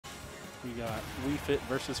We got Wii Fit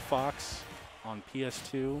versus Fox on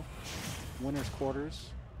PS2 winners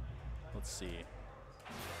quarters. Let's see.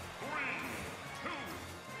 3, 2,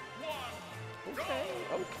 1, Okay,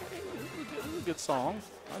 okay. This is a good song.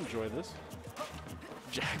 I enjoy this.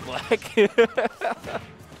 Jack Black.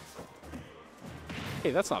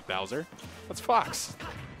 Hey, that's not Bowser. That's Fox.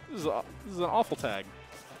 This is an awful tag.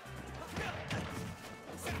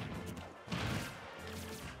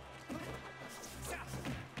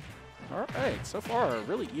 All right, so far a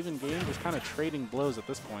really even game, just kind of trading blows at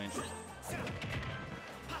this point.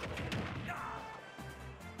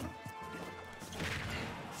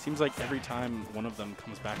 Seems like every time one of them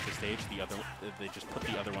comes back to stage, they just put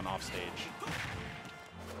the other one off stage.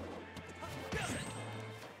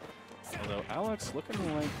 Although Alex looking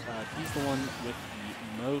like he's the one with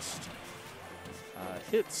the most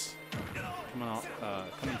hits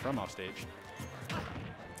coming from off stage.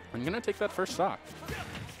 I'm gonna take that first stock.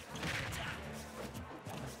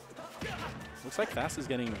 Looks like Thass is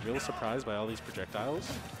getting real surprised by all these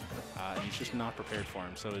projectiles, and he's just not prepared for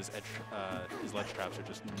him. So his ledge traps are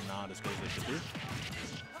just not as good as they should be.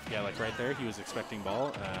 Yeah, like right there, he was expecting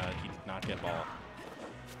ball. He did not get ball.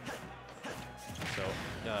 So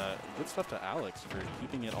good stuff to Alex for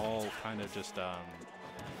keeping it all kind of just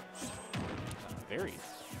varied.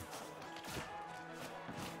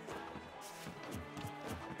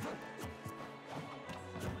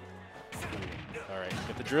 All right,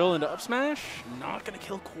 get the drill into up smash. Not gonna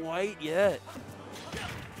kill quite yet.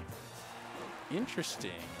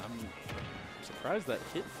 Interesting. I'm surprised that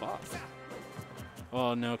hit Fox.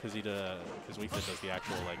 Oh no, because Wii Fit does the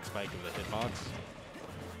actual like spike of the hitbox.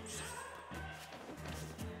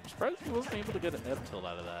 I'm surprised he wasn't able to get an F tilt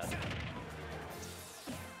out of that.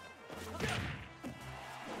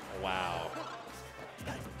 Wow.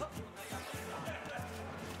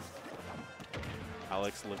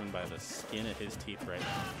 Alex living by the skin of his teeth right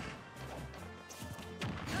now.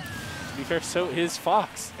 To be fair, so is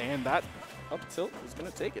Fox, and that up tilt is going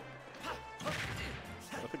to take it. I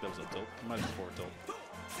think that was a tilt. It might have been forward tilt.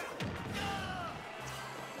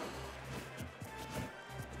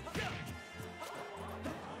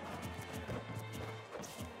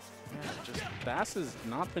 Yeah, just Thass has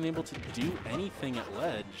not been able to do anything at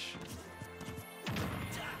ledge.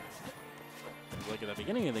 Like at the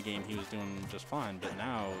beginning of the game, he was doing just fine, but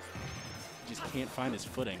now he just can't find his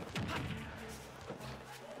footing.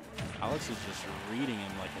 Alex is just reading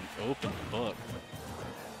him like an open book.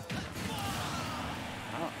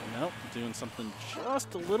 Oh, nope, doing something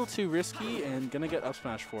just a little too risky and gonna get up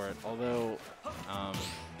smash for it. Although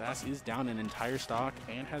Thass is down an entire stock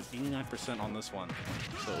and has 89% on this one,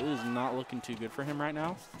 so it is not looking too good for him right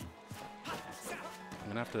now. I'm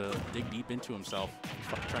gonna have to dig deep into himself,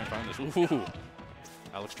 try and find this. Ooh.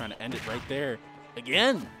 Alex trying to end it right there.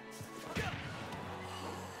 Again!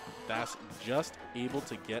 Thass just able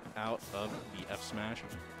to get out of the F smash.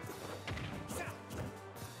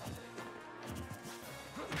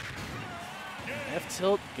 F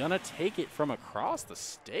tilt gonna take it from across the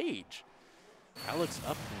stage. Alex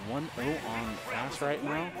up 1-0 on Thass right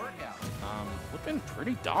now. Looking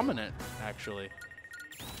pretty dominant, actually.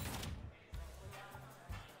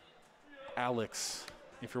 Alex,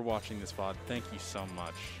 if you're watching this VOD, thank you so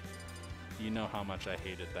much. You know how much I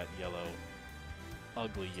hated that yellow,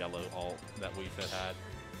 ugly yellow ult that Wii Fit had.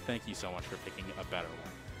 Thank you so much for picking a better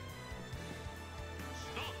one.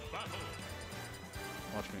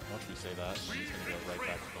 Watch me say that. I'm just gonna go right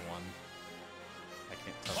back to the one. I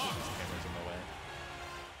can't tell if this camera's in the way.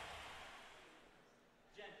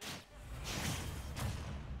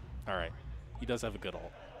 All right, he does have a good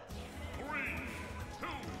ult.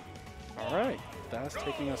 All right, that's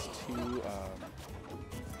taking us to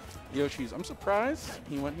Yoshi's. I'm surprised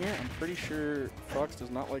he went here. I'm pretty sure Fox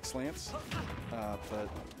does not like slants, but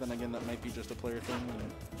then again, that might be just a player thing,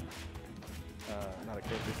 not a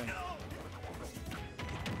character thing.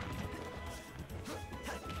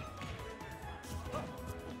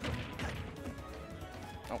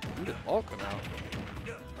 Oh, when did all come out?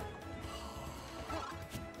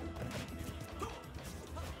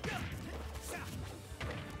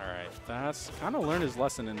 Thass kind of learned his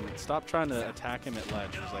lesson and stopped trying to attack him at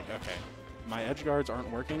ledge. He was like, okay, my edge guards aren't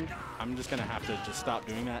working. I'm just going to have to just stop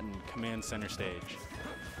doing that and command center stage.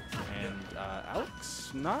 And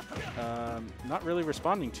Alex not really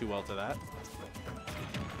responding too well to that.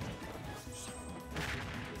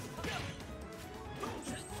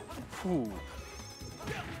 Whew.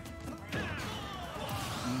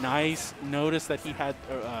 Nice. Notice that he had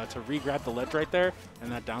to re-grab the ledge right there,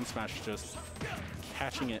 and that down smash just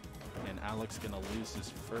catching it. And Alex gonna lose his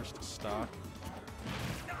first stock.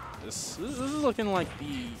 This is looking like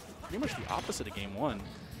the pretty much the opposite of game one.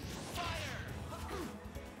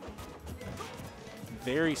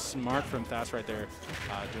 Very smart from Thass right there,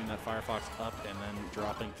 doing that Firefox up and then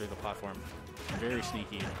dropping through the platform. Very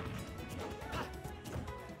sneaky.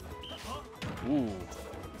 Ooh.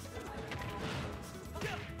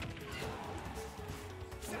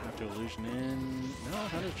 Have to illusion in. No,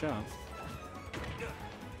 how to jump.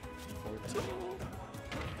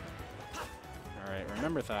 Alright,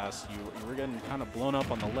 remember Thass, you were getting kind of blown up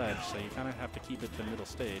on the ledge, so you kind of have to keep it to middle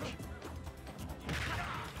stage.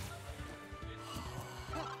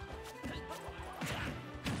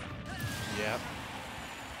 Yep.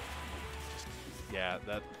 Yeah,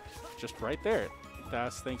 that just right there.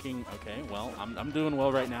 Thass thinking, okay, well, I'm doing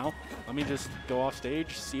well right now. Let me just go off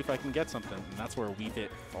stage, see if I can get something. And that's where Weep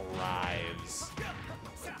It thrives.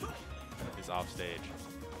 Is off stage.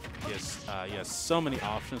 He has so many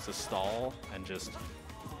options to stall and just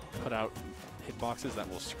put out hitboxes that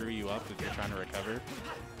will screw you up if you're trying to recover.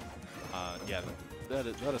 Yeah, that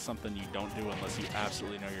is something you don't do unless you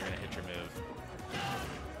absolutely know you're going to hit your move.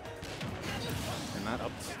 And that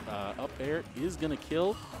up air is going to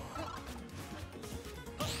kill.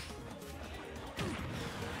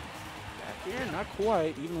 Back air, not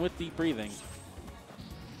quite, even with deep breathing.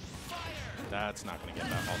 That's not going to get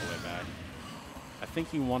that all the way back. I think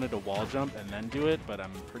he wanted to wall jump and then do it, but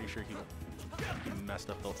I'm pretty sure he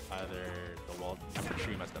messed up the wall. I'm pretty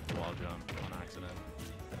sure he messed up the wall jump on accident.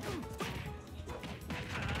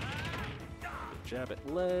 Jab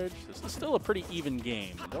at ledge. This is still a pretty even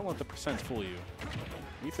game. Don't let the percents fool you.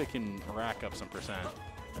 If it can rack up some percent,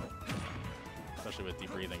 especially with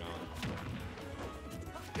deep breathing on.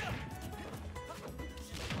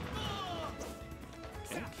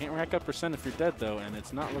 Okay, can't rack up percent if you're dead though, and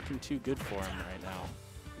it's not looking too good for him right now.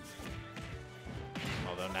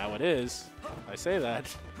 Although now it is. I say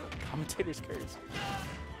that. Commentator's curse.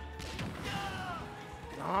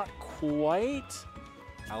 Not quite.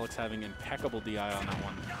 Alex having impeccable DI on that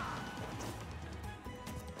one.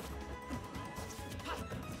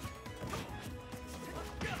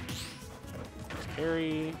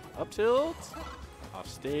 Carry, up tilt, off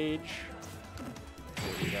stage.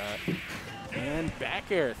 What we got? And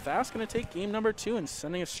back air. Thass gonna take game number 2 and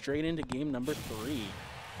sending us straight into game number 3.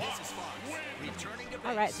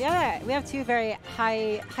 All right, so yeah, we have two very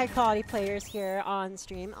high quality players here on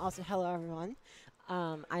stream. Also, hello everyone.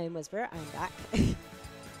 I am Whisper. I'm back.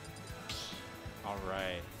 All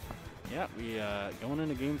right. Yeah, we going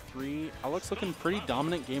into game 3. Alex looking pretty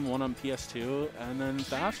dominant game 1 on PS2, and then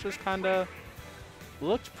Thass just kind of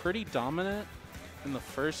looked pretty dominant in the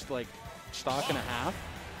first like stock and a half,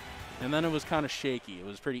 and then it was kind of shaky. It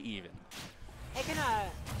was pretty even.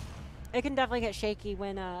 It can definitely get shaky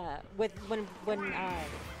when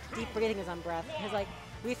deep breathing is on breath, because like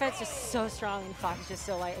Refed's just so strong and Fox is just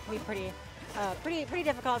so light. It can be pretty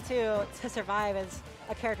difficult to survive as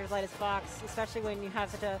a character as light as Fox, especially when you have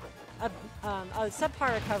such a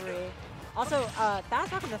subpar recovery. Also,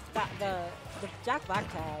 that's not the Jack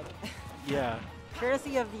Black tag. Yeah.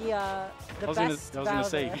 Courtesy of the I was gonna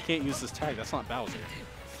say he can't use this tag. That's not Bowser.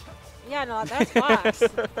 Yeah, no, that's Fox.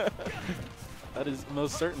 That is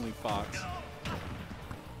most certainly Fox.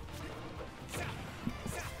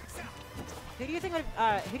 Who do you think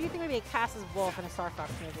would be Cass's wolf in a Star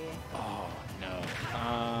Fox movie? Oh no.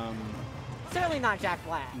 Certainly not Jack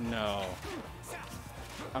Black. No.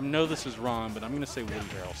 I know this is wrong, but I'm gonna say Woody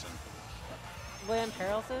Harrelson. William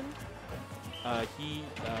Harrelson? You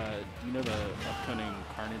know the upcoming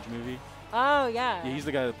Carnage movie? Oh yeah. Yeah, he's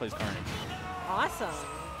the guy that plays Carnage. Awesome.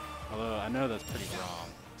 Although I know that's pretty wrong.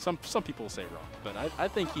 Some people say wrong, but I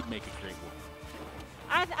think he'd make a great wolf.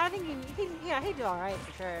 I think he'd do all right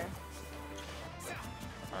for sure.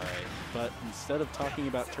 All right, but instead of talking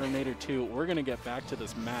about Terminator 2, we're gonna get back to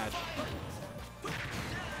this match.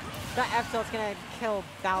 That F tilt's gonna kill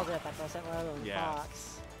Bowser at that percent rather than Yeah.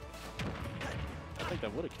 Fox. I think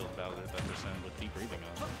that would have killed Bowser at that percent with deep breathing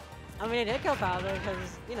on. I mean, it did kill Bowser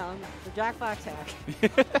because, you know, the Jack Black tag.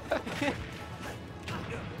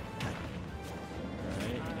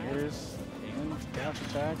 Alright, airs and dash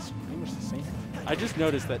attacks, pretty much the same. I just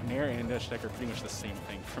noticed that Nair and dash attack are pretty much the same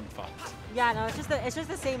thing from Fox. Yeah, no, it's just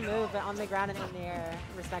the same move, but on the ground and in the air,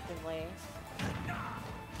 respectively.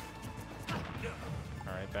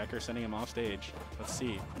 Alright, backer sending him off stage. Let's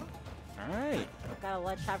see. Alright. Got a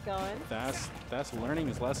ledge trap going. Thass learning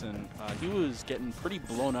his lesson. He was getting pretty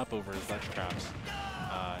blown up over his ledge traps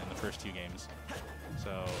in the first 2 games.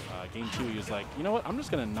 So game 2, he was like, you know what? I'm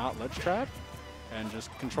just going to not ledge trap and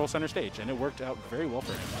just control center stage. And it worked out very well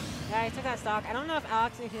for him. Yeah, he took that stock. I don't know if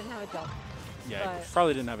Alex knew he didn't have a jump. Yeah, he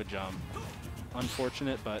probably didn't have a jump.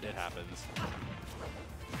 Unfortunate, but it happens.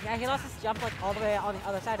 Yeah, he lost his jump like all the way on the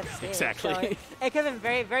other side of the stage. Exactly. So it could have been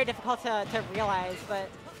very, very difficult to realize, but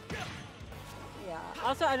yeah.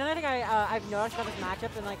 Also, another thing I've noticed about this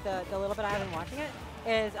matchup and like the little bit I have been watching it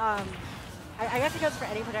is I guess it goes for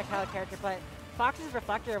any projectile character, but Fox's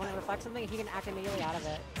Reflector, when it reflects something, he can act immediately out of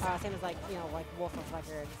it. Same as like, you know, like Wolf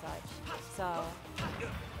Reflector and such. So.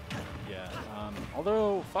 Yeah,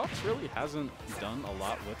 although Fox really hasn't done a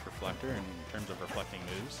lot with Reflector in terms of reflecting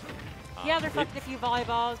moves. Yeah, they've reflected a few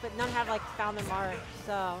volleyballs, but none have like found their mark,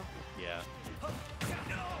 so. Yeah.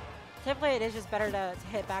 Typically it is just better to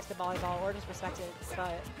hit back the volleyball or just respect it,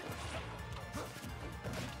 but.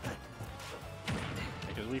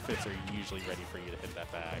 Because Wii Fits are usually ready for you to hit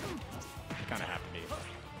that bag. You kind of have to be.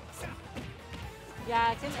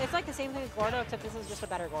 Yeah, it's like the same thing as Gordo, except this is just a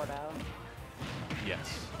better Gordo.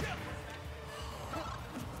 Yes.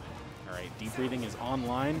 All right, deep breathing is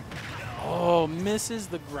online. Oh, misses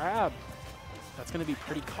the grab. That's going to be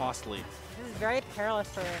pretty costly. This is very perilous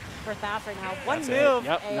for Thass right now. One That's move. it.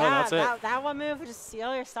 Yep, yeah, no, that's it. That one move would just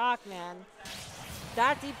seal your stock, man.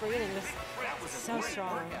 That deep breathing is so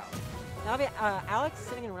strong. That'll be Alex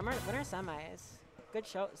sitting in winner semis. Good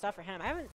stuff for him. I haven't